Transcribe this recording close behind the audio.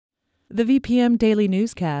The VPM Daily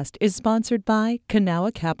Newscast is sponsored by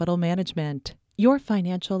Kanawha Capital Management. Your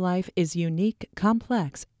financial life is unique,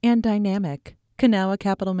 complex, and dynamic. Kanawha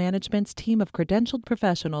Capital Management's team of credentialed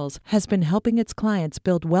professionals has been helping its clients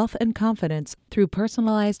build wealth and confidence through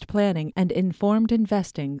personalized planning and informed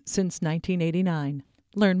investing since 1989.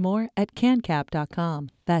 Learn more at cancap.com.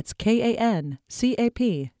 That's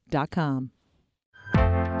KANCAP.com.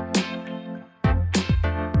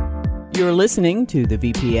 You're listening to the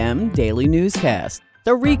VPM Daily Newscast,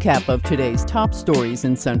 the recap of today's top stories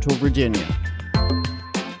in Central Virginia.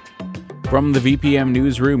 From the VPM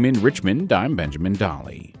Newsroom in Richmond, I'm Benjamin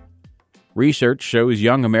Dolly. Research shows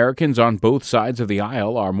young Americans on both sides of the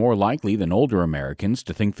aisle are more likely than older Americans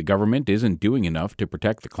to think the government isn't doing enough to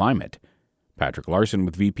protect the climate. Patrick Larson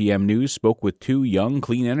with VPM News spoke with two young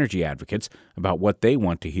clean energy advocates about what they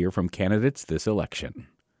want to hear from candidates this election.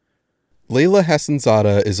 Layla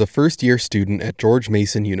Hassanzadeh is a first-year student at George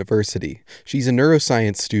Mason University. She's a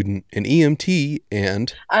neuroscience student, an EMT,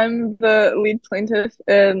 and... I'm the lead plaintiff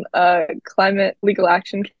in a climate legal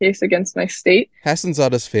action case against my state.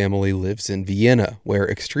 Hassanzadeh's family lives in Vienna, where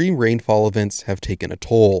extreme rainfall events have taken a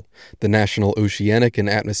toll. The National Oceanic and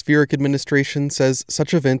Atmospheric Administration says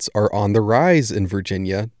such events are on the rise in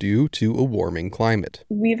Virginia due to a warming climate.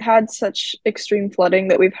 We've had such extreme flooding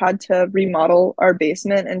that we've had to remodel our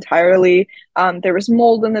basement entirely. There was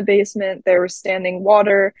mold in the basement, there was standing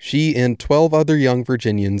water. She and 12 other young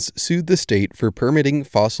Virginians sued the state for permitting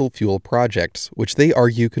fossil fuel projects, which they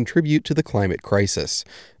argue contribute to the climate crisis.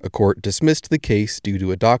 A court dismissed the case due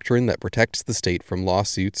to a doctrine that protects the state from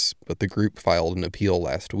lawsuits, but the group filed an appeal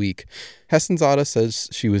last week. Hassanzadeh says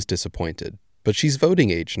she was disappointed. But she's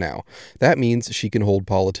voting age now. That means she can hold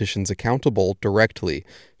politicians accountable directly.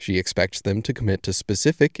 She expects them to commit to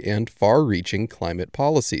specific and far-reaching climate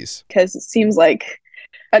policies. Because it seems like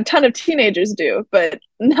a ton of teenagers do, but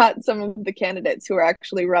not some of the candidates who are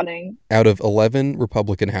actually running. Out of 11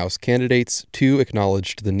 Republican House candidates, 2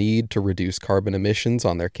 acknowledged the need to reduce carbon emissions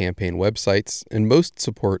on their campaign websites, and most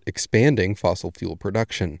support expanding fossil fuel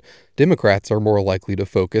production. Democrats are more likely to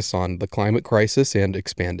focus on the climate crisis and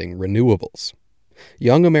expanding renewables.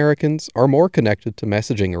 Young Americans are more connected to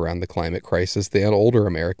messaging around the climate crisis than older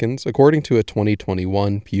Americans, according to a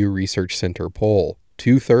 2021 Pew Research Center poll.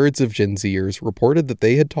 2/3 of Gen Zers reported that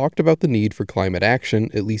they had talked about the need for climate action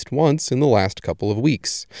at least once in the last couple of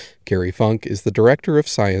weeks. Carrie Funk is the Director of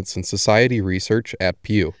Science and Society Research at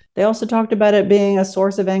Pew. They also talked about it being a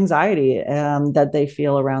source of anxiety that they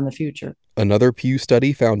feel around the future. Another Pew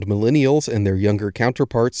study found millennials and their younger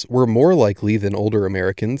counterparts were more likely than older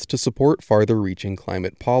Americans to support farther-reaching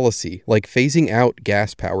climate policy, like phasing out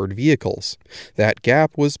gas-powered vehicles. That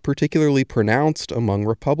gap was particularly pronounced among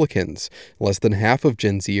Republicans. Less than half of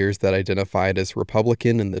Gen Zers that identified as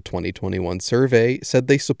Republican in the 2021 survey said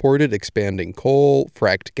they supported expanding coal,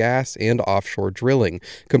 fracked gas, and offshore drilling,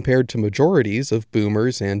 compared to majorities of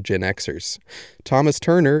boomers and Gen Xers. Thomas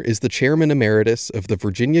Turner is the chairman emeritus of the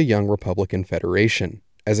Virginia Young Republican Federation.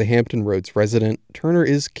 As a Hampton Roads resident, Turner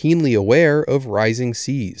is keenly aware of rising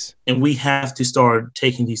seas. And we have to start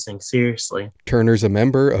taking these things seriously. Turner's a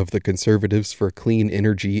member of the Conservatives for Clean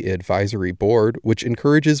Energy Advisory Board, which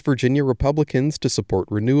encourages Virginia Republicans to support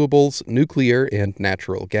renewables, nuclear, and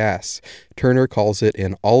natural gas. Turner calls it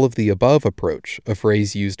an all-of-the-above approach, a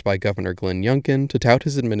phrase used by Governor Glenn Youngkin to tout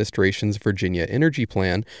his administration's Virginia Energy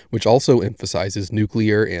Plan, which also emphasizes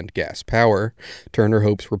nuclear and gas power. Turner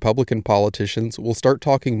hopes Republican politicians will start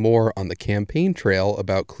talking more on the campaign trail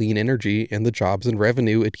about clean energy and the jobs and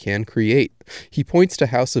revenue it can create. He points to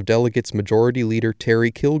House of Delegates Majority Leader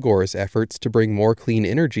Terry Kilgore's efforts to bring more clean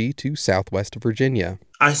energy to Southwest Virginia.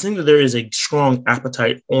 I think that there is a strong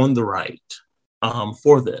appetite on the right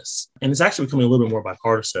for this, and it's actually becoming a little bit more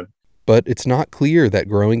bipartisan. But it's not clear that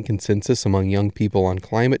growing consensus among young people on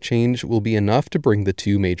climate change will be enough to bring the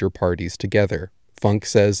two major parties together. Funk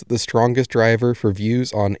says the strongest driver for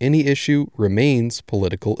views on any issue remains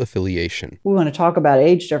political affiliation. We want to talk about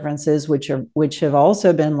age differences, which have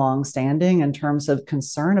also been longstanding in terms of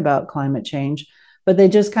concern about climate change, but they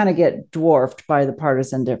just kind of get dwarfed by the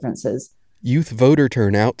partisan differences. Youth voter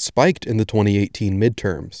turnout spiked in the 2018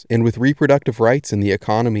 midterms, and with reproductive rights and the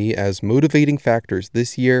economy as motivating factors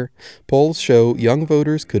this year, polls show young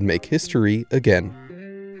voters could make history again.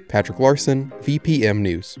 Patrick Larson, VPM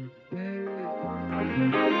News.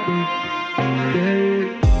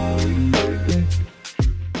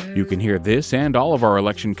 You can hear this and all of our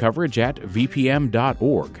election coverage at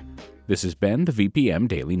vpm.org. This has been the VPM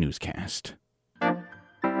Daily Newscast.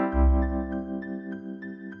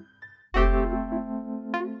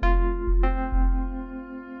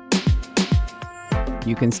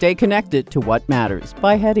 You can stay connected to what matters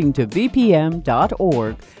by heading to vpm.org/news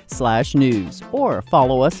or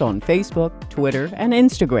follow us on Facebook, Twitter, and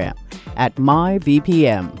Instagram at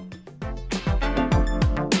MyVPM.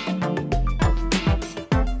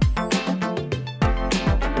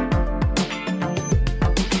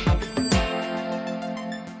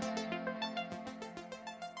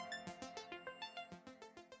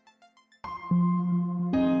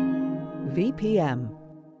 VPM.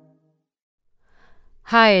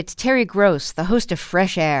 Hi, it's Terry Gross, the host of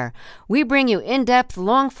Fresh Air. We bring you in-depth,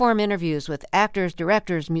 long-form interviews with actors,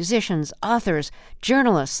 directors, musicians, authors,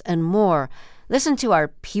 journalists, and more. Listen to our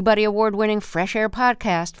Peabody Award-winning Fresh Air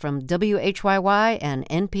podcast from WHYY and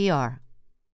NPR.